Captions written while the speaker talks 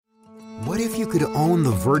What if you could own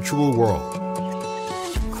the virtual world?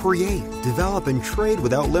 Create, develop, and trade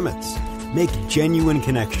without limits. Make genuine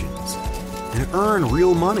connections. And earn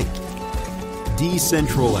real money.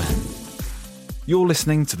 Decentraland. You're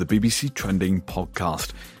listening to the BBC Trending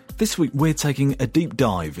podcast. This week we're taking a deep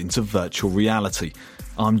dive into virtual reality.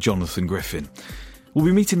 I'm Jonathan Griffin. We'll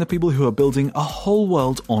be meeting the people who are building a whole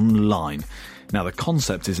world online. Now, the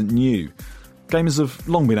concept isn't new. Gamers have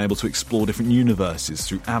long been able to explore different universes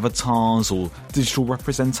through avatars or digital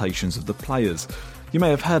representations of the players. You may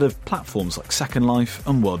have heard of platforms like Second Life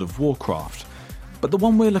and World of Warcraft. But the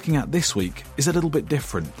one we're looking at this week is a little bit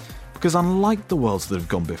different, because unlike the worlds that have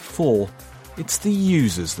gone before, it's the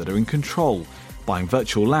users that are in control, buying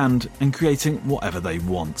virtual land and creating whatever they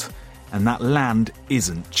want. And that land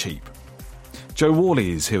isn't cheap. Jo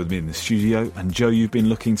Whalley is here with me in the studio, and Jo, you've been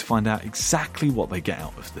looking to find out exactly what they get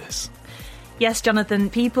out of this. Yes,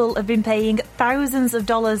 Jonathan, people have been paying thousands of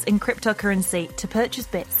dollars in cryptocurrency to purchase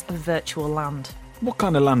bits of virtual land. What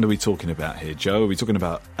kind of land are we talking about here, Jo? Are we talking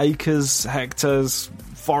about acres, hectares,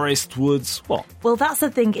 forest, woods, what? Well, that's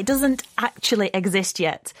the thing, it doesn't actually exist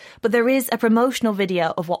yet, but there is a promotional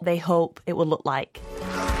video of what they hope it will look like.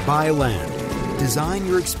 Buy land, design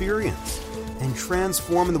your experience, and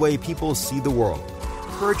transform the way people see the world.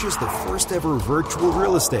 Purchase the first ever virtual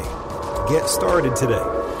real estate. Get started today.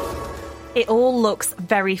 It all looks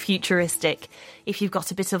very futuristic. If you've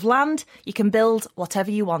got a bit of land, you can build whatever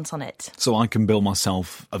you want on it. So I can build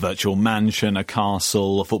myself a virtual mansion, a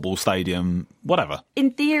castle, a football stadium, whatever.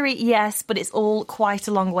 In theory, yes, but it's all quite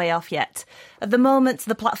a long way off yet. At the moment,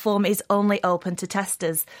 the platform is only open to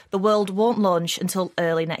testers. The world won't launch until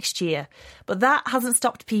early next year. But that hasn't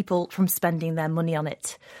stopped people from spending their money on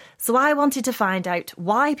it. So I wanted to find out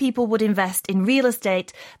why people would invest in real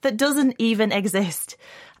estate that doesn't even exist.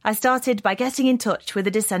 I started by getting in touch with the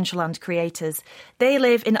Decentraland creators. They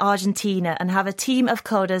live in Argentina and have a team of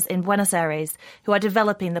coders in Buenos Aires who are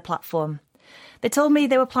developing the platform. They told me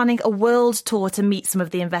they were planning a world tour to meet some of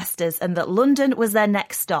the investors and that London was their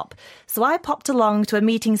next stop. So I popped along to a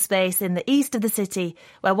meeting space in the east of the city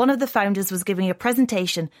where one of the founders was giving a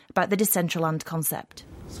presentation about the Decentraland concept.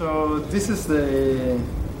 So this is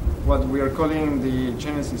what we are calling the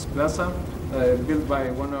Genesis Plaza, built by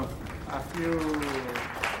one of a few...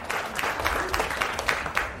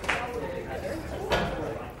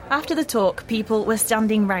 After the talk, people were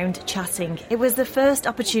standing round chatting. It was the first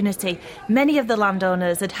opportunity many of the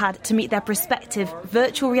landowners had had to meet their prospective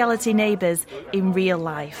virtual reality neighbours in real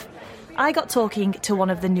life. I got talking to one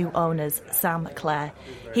of the new owners, Sam Clare.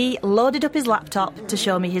 He loaded up his laptop to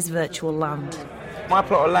show me his virtual land. My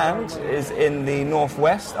plot of land is in the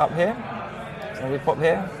northwest up here. So we pop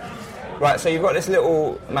here. Right, so you've got this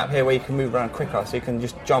little map here where you can move around quicker, so you can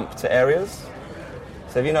just jump to areas.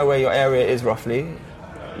 So if you know where your area is roughly,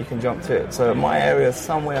 you can jump to it. So my area is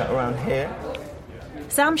somewhere around here.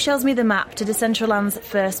 Sam shows me the map to Decentraland's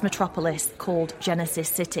first metropolis, called Genesis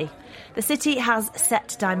City. The city has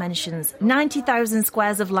set dimensions, 90,000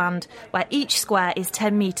 squares of land, where each square is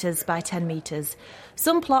 10 metres by 10 metres.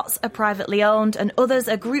 Some plots are privately owned and others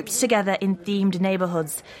are grouped together in themed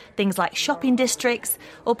neighbourhoods, things like shopping districts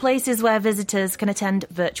or places where visitors can attend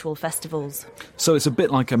virtual festivals. So it's a bit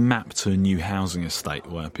like a map to a new housing estate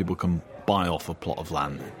where people can buy off a plot of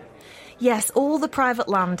land. Yes, all the private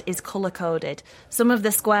land is colour-coded. Some of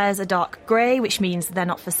the squares are dark grey, which means they're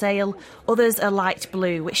not for sale. Others are light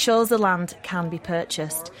blue, which shows the land can be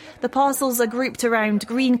purchased. The parcels are grouped around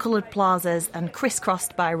green-coloured plazas and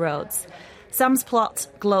crisscrossed by roads. Sam's plot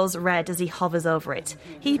glows red as he hovers over it.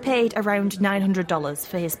 He paid around $900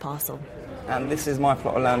 for his parcel. And this is my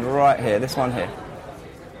plot of land right here, this one here.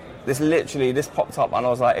 This popped up and I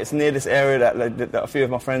was like, it's near this area that a few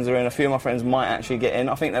of my friends are in. A few of my friends might actually get in.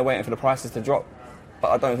 I think they're waiting for the prices to drop,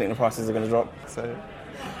 but I don't think the prices are going to drop. So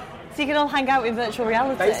you can all hang out in virtual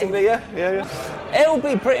reality? Basically, yeah. It'll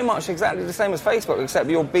be pretty much exactly the same as Facebook, except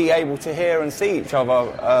you'll be able to hear and see each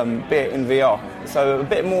other, be it in VR. So a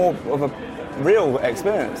bit more of a real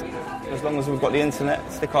experience. As long as we've got the internet,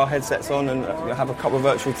 stick our headsets on and have a cup of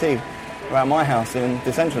virtual tea around my house in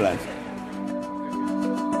Decentraland.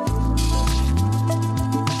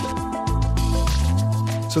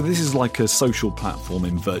 So this is like a social platform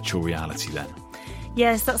in virtual reality then?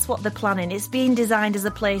 Yes, that's what they're planning. It's being designed as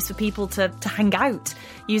a place for people to hang out,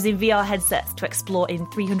 using VR headsets to explore in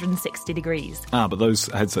 360 degrees. But those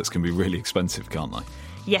headsets can be really expensive, can't they?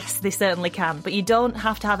 Yes, they certainly can, but you don't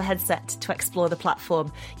have to have a headset to explore the platform.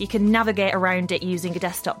 You can navigate around it using a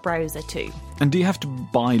desktop browser too. And do you have to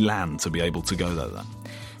buy land to be able to go there then?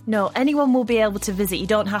 No, anyone will be able to visit. You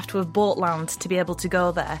don't have to have bought land to be able to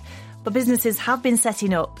go there. But businesses have been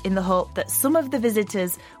setting up in the hope that some of the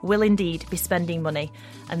visitors will indeed be spending money.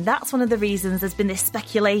 And that's one of the reasons there's been this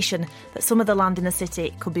speculation that some of the land in the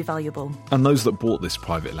city could be valuable. And those that bought this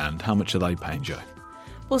private land, how much are they paying, Joe?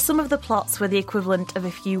 Well, some of the plots were the equivalent of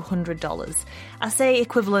a few $100s. I say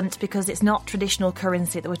equivalent because it's not traditional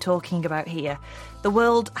currency that we're talking about here. The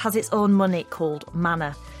world has its own money called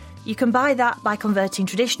mana. You can buy that by converting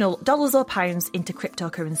traditional dollars or pounds into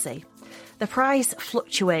cryptocurrency. The price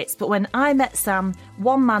fluctuates, but when I met Sam,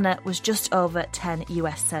 one mana was just over 10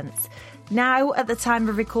 US cents. Now, at the time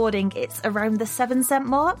of recording, it's around the 7-cent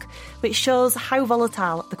mark, which shows how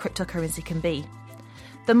volatile the cryptocurrency can be.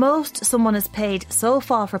 The most someone has paid so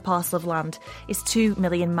far for a parcel of land is 2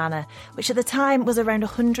 million mana, which at the time was around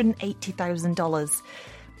 $180,000.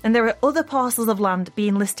 And there are other parcels of land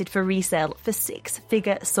being listed for resale for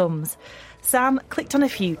six-figure sums. Sam clicked on a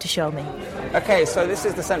few to show me. Okay, so this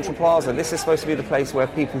is the Central Plaza. This is supposed to be the place where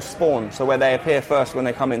people spawn, so where they appear first when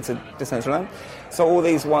they come into Decentraland. So all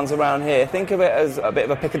these ones around here, think of it as a bit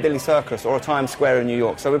of a Piccadilly Circus or a Times Square in New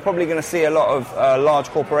York. So we're probably going to see a lot of large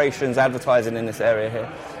corporations advertising in this area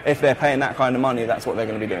here. If they're paying that kind of money, that's what they're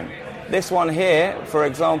going to be doing. This one here, for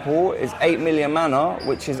example, is 8 million mana,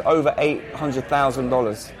 which is over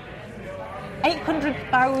 $800,000.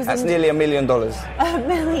 800,000? That's nearly $1 million. $1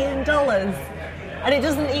 million? And it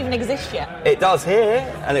doesn't even exist yet? It does here,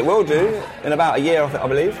 and it will do in about a year, I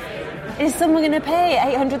believe. Is someone going to pay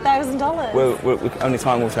 $800,000? Well, only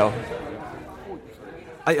time will tell.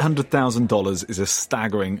 $800,000 is a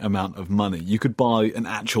staggering amount of money. You could buy an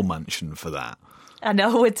actual mansion for that. I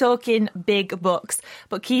know, we're talking big bucks,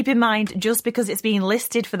 but keep in mind, just because it's being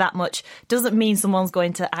listed for that much doesn't mean someone's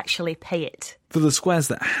going to actually pay it. For the squares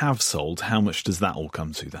that have sold, how much does that all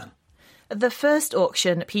come to then? At the first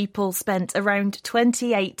auction, people spent around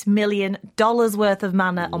 $28 million worth of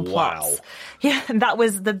mana on plots. Wow. Yeah, and that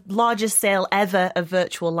was the largest sale ever of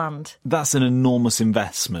virtual land. That's an enormous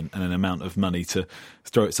investment and an amount of money to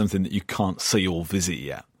throw at something that you can't see or visit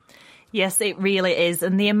yet. Yes, it really is.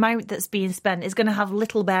 And the amount that's being spent is going to have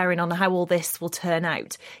little bearing on how all this will turn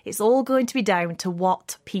out. It's all going to be down to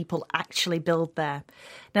what people actually build there.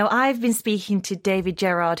 Now, I've been speaking to David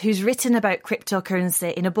Gerard, who's written about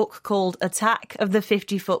cryptocurrency in a book called Attack of the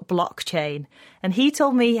 50-Foot Blockchain. And he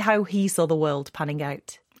told me how he saw the world panning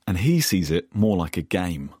out. And he sees it more like a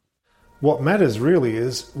game. What matters really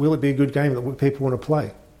is, will it be a good game that people want to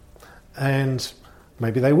play? And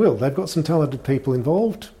maybe they will. They've got some talented people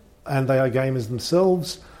involved, and they are gamers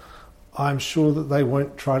themselves. I'm sure that they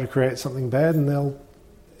won't try to create something bad, and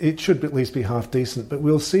it should at least be half decent. But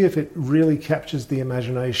we'll see if it really captures the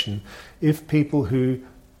imagination, if people who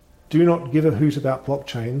do not give a hoot about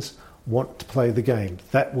blockchains want to play the game.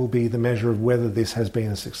 That will be the measure of whether this has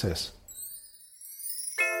been a success.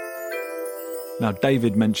 Now,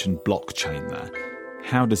 David mentioned blockchain there.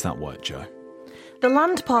 How does that work, Joe? The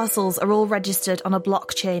land parcels are all registered on a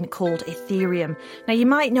blockchain called Ethereum. Now, you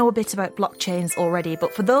might know a bit about blockchains already,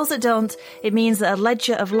 but for those that don't, it means that a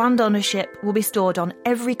ledger of land ownership will be stored on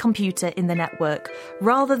every computer in the network,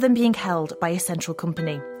 rather than being held by a central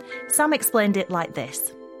company. Sam explained it like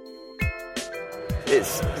this.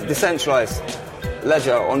 It's decentralised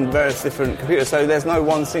ledger on various different computers, so there's no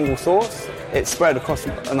one single source. It's spread across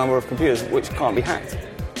a number of computers, which can't be hacked.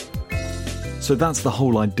 So that's the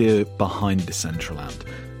whole idea behind Decentraland,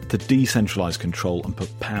 to decentralise control and put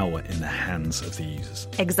power in the hands of the users.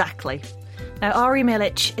 Exactly. Now, Ari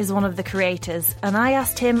Milic is one of the creators, and I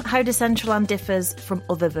asked him how Decentraland differs from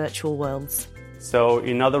other virtual worlds. So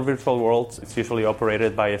in other virtual worlds, it's usually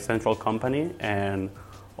operated by a central company, and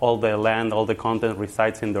all the land, all the content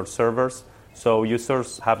resides in their servers. So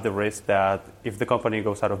users have the risk that if the company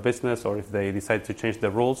goes out of business or if they decide to change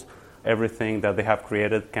the rules, everything that they have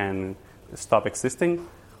created can stop existing,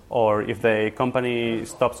 or if the company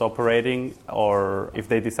stops operating, or if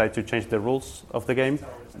they decide to change the rules of the game,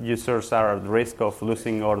 users are at risk of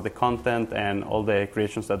losing all the content and all the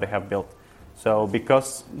creations that they have built. So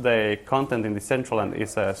because the content in Decentraland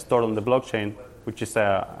is stored on the blockchain, which is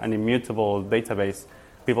an immutable database,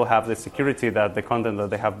 people have the security that the content that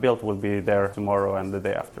they have built will be there tomorrow and the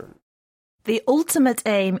day after. The ultimate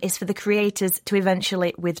aim is for the creators to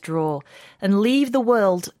eventually withdraw and leave the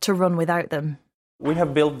world to run without them. We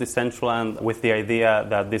have built Decentraland with the idea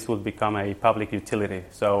that this will become a public utility.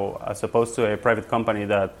 So as opposed to a private company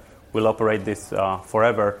that will operate this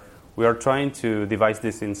forever, we are trying to devise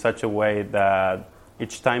this in such a way that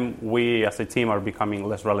each time we as a team are becoming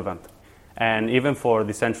less relevant. And even for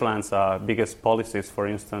Decentraland's biggest policies, for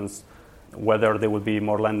instance, whether there will be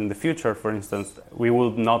more land in the future, for instance, we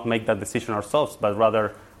will not make that decision ourselves, but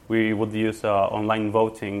rather we would use online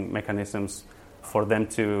voting mechanisms for them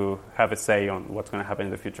to have a say on what's going to happen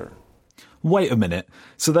in the future. Wait a minute.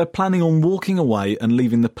 So they're planning on walking away and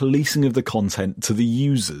leaving the policing of the content to the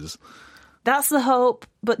users? That's the hope,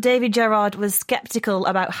 but David Gerard was sceptical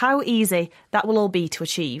about how easy that will all be to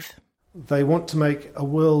achieve. They want to make a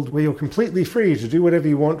world where you're completely free to do whatever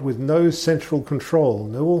you want with no central control,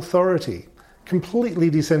 no authority, completely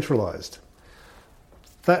decentralised.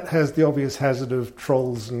 That has the obvious hazard of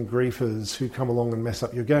trolls and griefers who come along and mess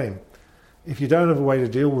up your game. If you don't have a way to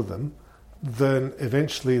deal with them, then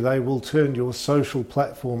eventually they will turn your social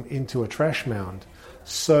platform into a trash mound.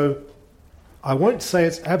 So I won't say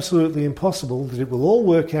it's absolutely impossible that it will all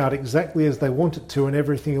work out exactly as they want it to and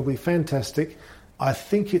everything will be fantastic. I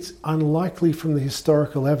think it's unlikely from the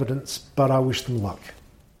historical evidence, but I wish them luck.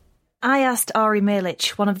 I asked Ari Melic,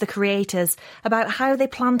 one of the creators, about how they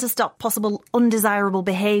plan to stop possible undesirable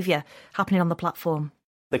behaviour happening on the platform.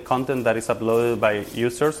 The content that is uploaded by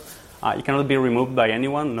users, it cannot be removed by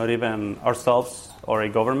anyone, not even ourselves or a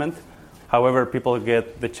government. However, people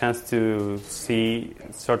get the chance to see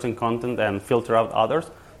certain content and filter out others.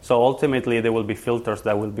 So ultimately, there will be filters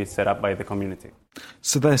that will be set up by the community.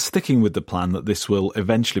 So they're sticking with the plan that this will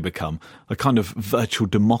eventually become a kind of virtual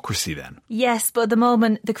democracy then? Yes, but at the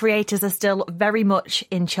moment, the creators are still very much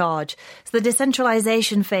in charge. So the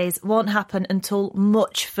decentralisation phase won't happen until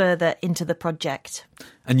much further into the project.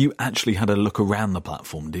 And you actually had a look around the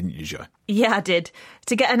platform, didn't you, Jo? Yeah, I did.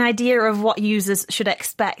 To get an idea of what users should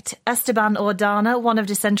expect, Esteban Ordana, one of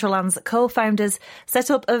Decentraland's co-founders,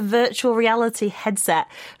 set up a virtual reality headset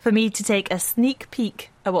for me to take a sneak peek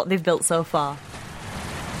at what they've built so far.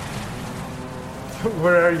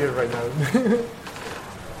 Where are you right now?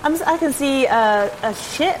 I can see a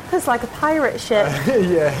ship. It's like a pirate ship.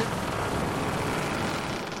 Yeah.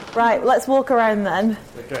 Right, let's walk around then.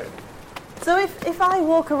 Okay. So if I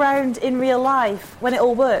walk around in real life, when it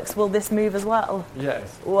all works, will this move as well?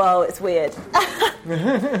 Yes. Whoa, it's weird.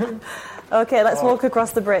 Okay, let's walk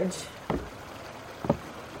across the bridge.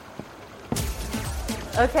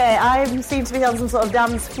 Okay, I seem to be on some sort of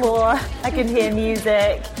dance floor. I can hear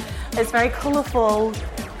music. It's very colourful.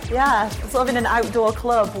 Yeah, sort of in an outdoor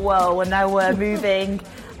club. Whoa, and now we're moving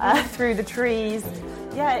through the trees.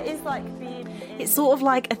 Yeah, it is like being... It's sort of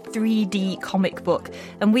like a 3D comic book,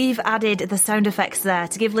 and we've added the sound effects there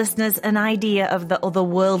to give listeners an idea of the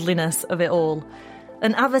otherworldliness of it all.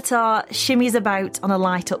 An avatar shimmies about on a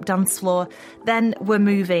light-up dance floor. Then we're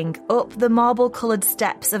moving up the marble-coloured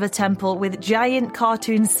steps of a temple with giant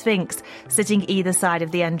cartoon sphinx sitting either side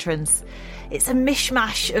of the entrance. It's a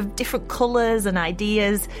mishmash of different colours and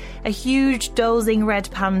ideas. A huge dozing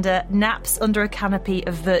red panda naps under a canopy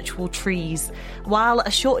of virtual trees, while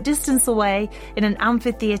a short distance away, in an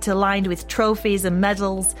amphitheatre lined with trophies and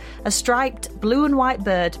medals, a striped blue and white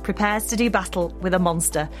bird prepares to do battle with a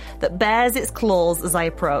monster that bares its claws as I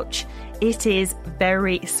approach. It is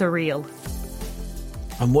very surreal.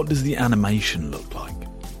 And what does the animation look like?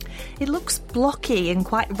 It looks blocky and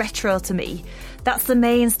quite retro to me. That's the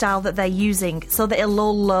main style that they're using, so that it'll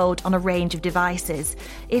all load on a range of devices.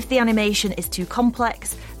 If the animation is too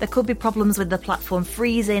complex, there could be problems with the platform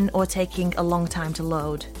freezing or taking a long time to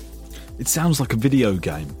load. It sounds like a video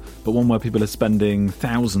game, but one where people are spending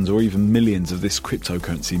thousands or even millions of this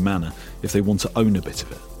cryptocurrency mana if they want to own a bit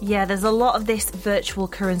of it. Yeah, there's a lot of this virtual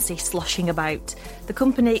currency sloshing about. The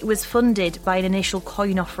company was funded by an initial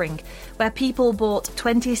coin offering, where people bought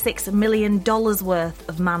 $26 million worth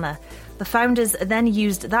of mana. The founders then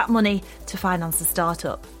used that money to finance the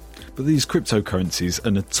startup. But these cryptocurrencies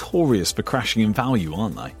are notorious for crashing in value,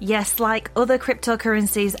 aren't they? Yes, like other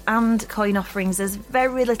cryptocurrencies and coin offerings, there's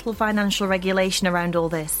very little financial regulation around all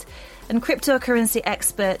this. And cryptocurrency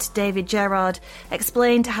expert David Gerard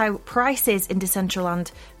explained how prices in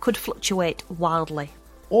Decentraland could fluctuate wildly.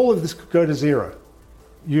 All of this could go to zero.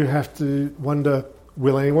 You have to wonder,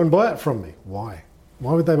 will anyone buy it from me? Why?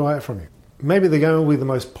 Why would they buy it from you? Maybe they're going to be the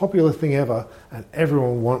most popular thing ever and everyone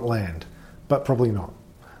will want land, but probably not.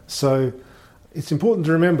 So it's important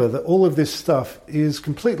to remember that all of this stuff is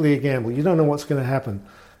completely a gamble. You don't know what's going to happen.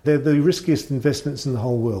 They're the riskiest investments in the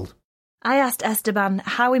whole world. I asked Esteban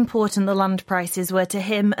how important the land prices were to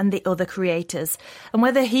him and the other creators, and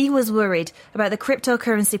whether he was worried about the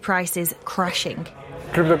cryptocurrency prices crashing.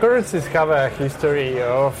 Cryptocurrencies have a history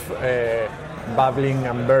of bubbling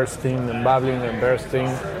and bursting and bubbling and bursting.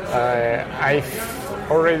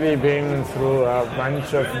 I've already been through a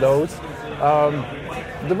bunch of those.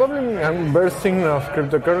 The bubbling and bursting of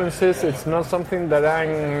cryptocurrencies, it's not something that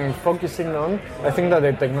I'm focusing on. I think that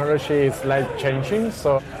the technology is life-changing,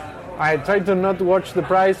 so I try to not watch the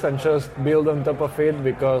price and just build on top of it,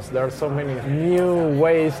 because there are so many new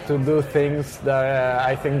ways to do things that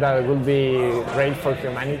I think that will be great for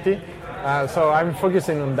humanity. So I'm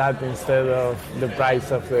focusing on that instead of the price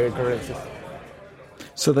of the currencies.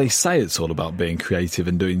 So they say it's all about being creative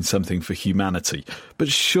and doing something for humanity, but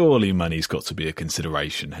surely money's got to be a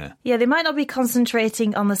consideration here. Yeah, they might not be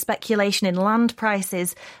concentrating on the speculation in land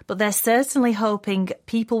prices, but they're certainly hoping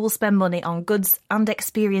people will spend money on goods and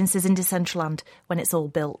experiences in Decentraland when it's all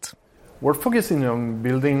built. We're focusing on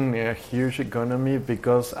building a huge economy,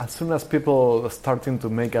 because as soon as people are starting to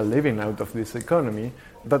make a living out of this economy,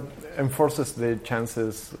 that enforces the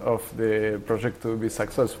chances of the project to be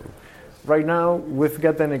successful. Right now, we've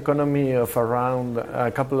got an economy of around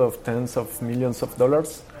a couple of tens of millions of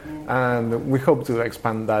dollars, and we hope to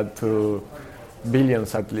expand that to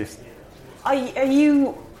billions at least. Are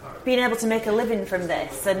you being able to make a living from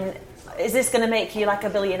this, and is this going to make you like a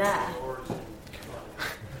billionaire?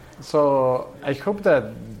 So I hope that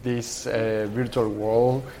this virtual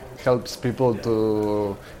world helps people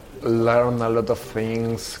to learn a lot of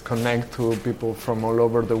things, connect to people from all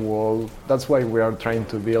over the world. That's why we are trying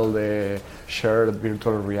to build a shared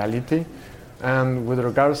virtual reality. And with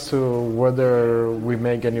regards to whether we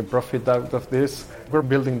make any profit out of this, we're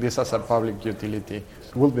building this as a public utility.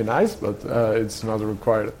 It would be nice, but it's not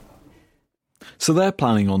required. So they're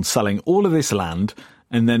planning on selling all of this land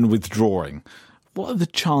and then withdrawing. What are the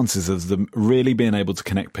chances of them really being able to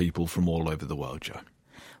connect people from all over the world, Joe?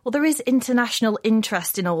 Well, there is international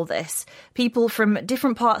interest in all this. People from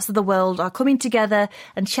different parts of the world are coming together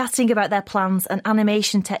and chatting about their plans and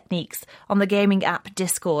animation techniques on the gaming app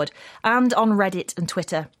Discord and on Reddit and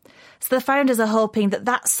Twitter. So the founders are hoping that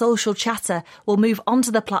that social chatter will move onto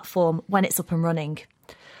the platform when it's up and running.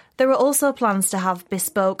 There are also plans to have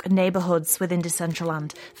bespoke neighbourhoods within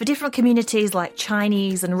Decentraland for different communities like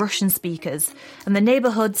Chinese and Russian speakers, and the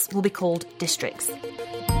neighbourhoods will be called districts.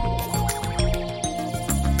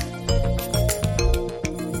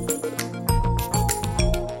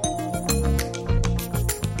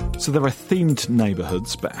 So there are themed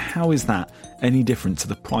neighbourhoods, but how is that any different to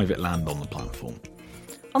the private land on the platform?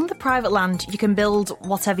 On the private land, you can build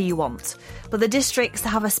whatever you want, but the districts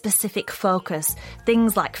have a specific focus,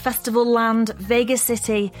 things like festival land, Vegas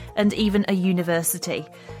City, and even a university.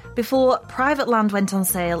 Before private land went on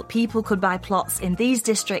sale, people could buy plots in these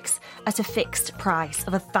districts at a fixed price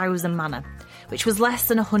of 1,000 mana, which was less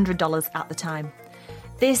than $100 at the time.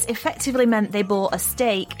 This effectively meant they bought a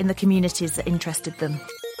stake in the communities that interested them.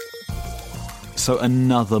 So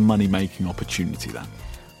another money-making opportunity then?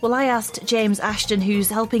 Well, I asked James Ashton, who's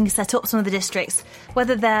helping set up some of the districts,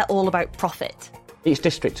 whether they're all about profit. Each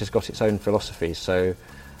district has got its own philosophy, so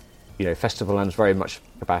Festival Land's very much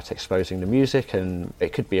about exposing the music, and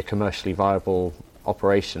it could be a commercially viable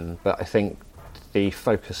operation, but I think the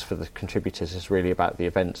focus for the contributors is really about the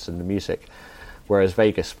events and the music, whereas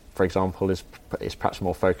Vegas, for example, is perhaps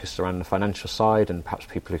more focused around the financial side, and perhaps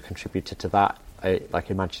people who contributed to that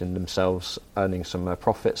imagine themselves earning some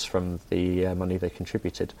profits from the money they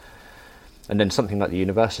contributed. And then something like the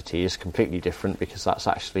university is completely different, because that's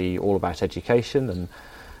actually all about education, and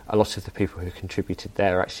a lot of the people who contributed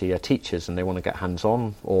there actually are teachers and they want to get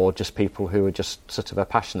hands-on, or just people who are just sort of are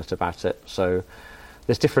passionate about it. So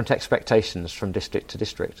there's different expectations from district to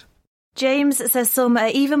district. James says some are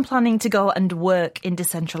even planning to go and work in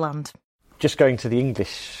Decentraland. Just going to the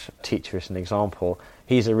English teacher as an example,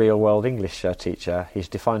 he's a real-world English teacher. He's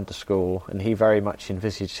defined the school, and he very much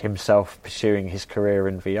envisaged himself pursuing his career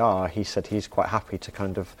in VR. He said he's quite happy to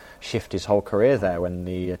kind of shift his whole career there when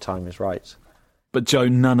the time is right. But Joe,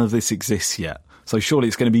 none of this exists yet. So surely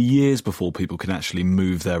it's going to be years before people can actually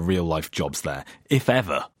move their real-life jobs there, if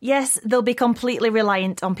ever. Yes, they'll be completely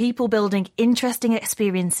reliant on people building interesting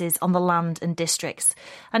experiences on the land and districts.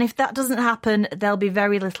 And if that doesn't happen, there'll be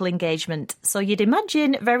very little engagement. So you'd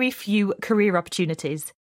imagine very few career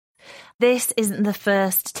opportunities. This isn't the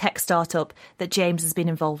first tech startup that James has been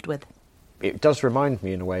involved with. It does remind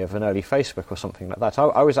me in a way of an early Facebook or something like that.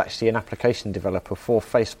 I was actually an application developer for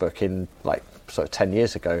Facebook in sort of 10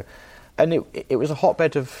 years ago. And it was a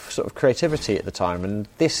hotbed of sort of creativity at the time, and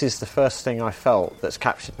this is the first thing I felt that's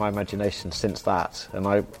captured my imagination since that. And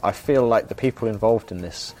I feel like the people involved in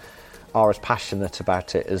this are as passionate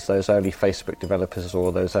about it as those early Facebook developers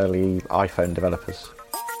or those early iPhone developers.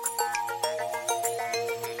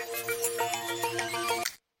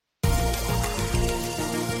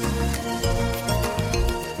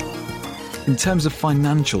 In terms of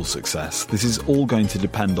financial success, this is all going to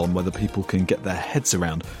depend on whether people can get their heads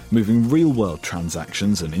around moving real-world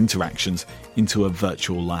transactions and interactions into a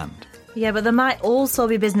virtual land. Yeah, but there might also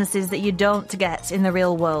be businesses that you don't get in the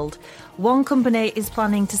real world. One company is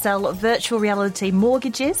planning to sell virtual reality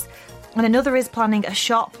mortgages, and another is planning a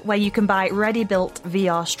shop where you can buy ready-built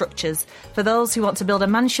VR structures for those who want to build a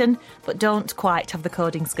mansion but don't quite have the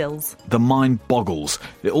coding skills. The mind boggles.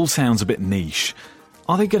 It all sounds a bit niche.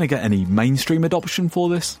 Are they going to get any mainstream adoption for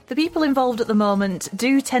this? The people involved at the moment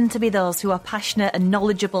do tend to be those who are passionate and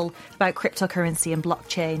knowledgeable about cryptocurrency and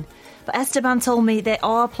blockchain. But Esteban told me they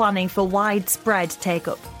are planning for widespread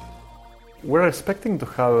take-up. We're expecting to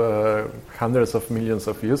have hundreds of millions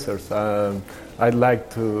of users. I'd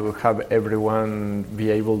like to have everyone be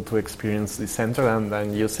able to experience Decentraland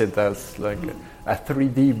and use it as like a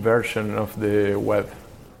 3D version of the web.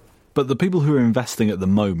 But the people who are investing at the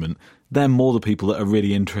moment, they're more the people that are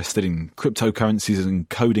really interested in cryptocurrencies and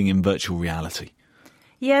coding in virtual reality.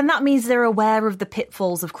 Yeah, and that means they're aware of the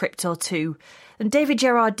pitfalls of crypto too. And David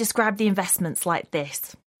Gerard described the investments like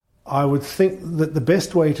this. I would think that the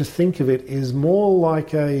best way to think of it is more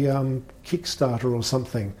like a Kickstarter or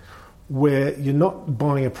something, where you're not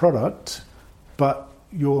buying a product, but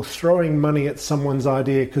you're throwing money at someone's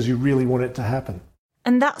idea because you really want it to happen.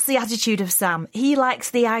 And that's the attitude of Sam. He likes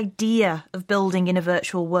the idea of building in a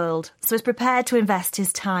virtual world, so is prepared to invest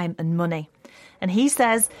his time and money. And he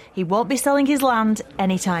says he won't be selling his land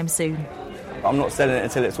anytime soon. I'm not selling it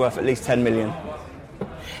until it's worth at least 10 million.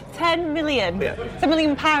 10 million? Yeah. £10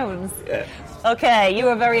 million? Yeah. OK, you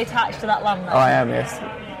are very attached to that land then. I am, yes.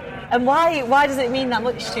 And why does it mean that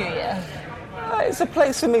much to you? It's a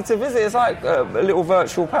place for me to visit. It's like a little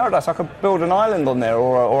virtual paradise. I could build an island on there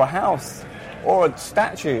or a house or a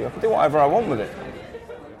statue. I could do whatever I want with it.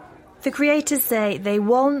 The creators say they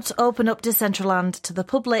won't open up Decentraland to the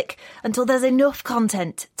public until there's enough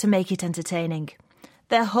content to make it entertaining.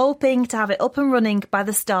 They're hoping to have it up and running by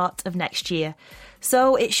the start of next year.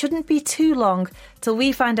 So it shouldn't be too long till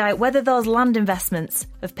we find out whether those land investments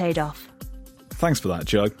have paid off. Thanks for that,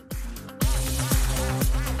 Joe.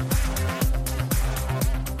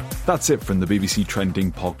 That's it from the BBC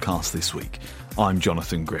Trending podcast this week. I'm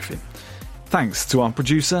Jonathan Griffin. Thanks to our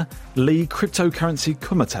producer, Lee Cryptocurrency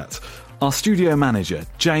Kumutat, our studio manager,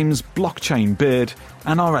 James Blockchain Beard,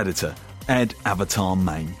 and our editor, Ed Avatar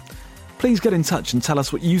Main. Please get in touch and tell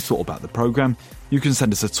us what you thought about the programme. You can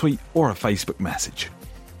send us a tweet or a Facebook message.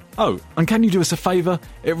 Oh, and can you do us a favour?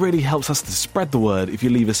 It really helps us to spread the word if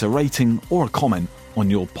you leave us a rating or a comment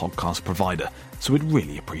on your podcast provider, so we'd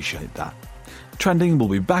really appreciate that. Trending will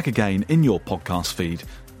be back again in your podcast feed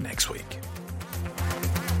next week.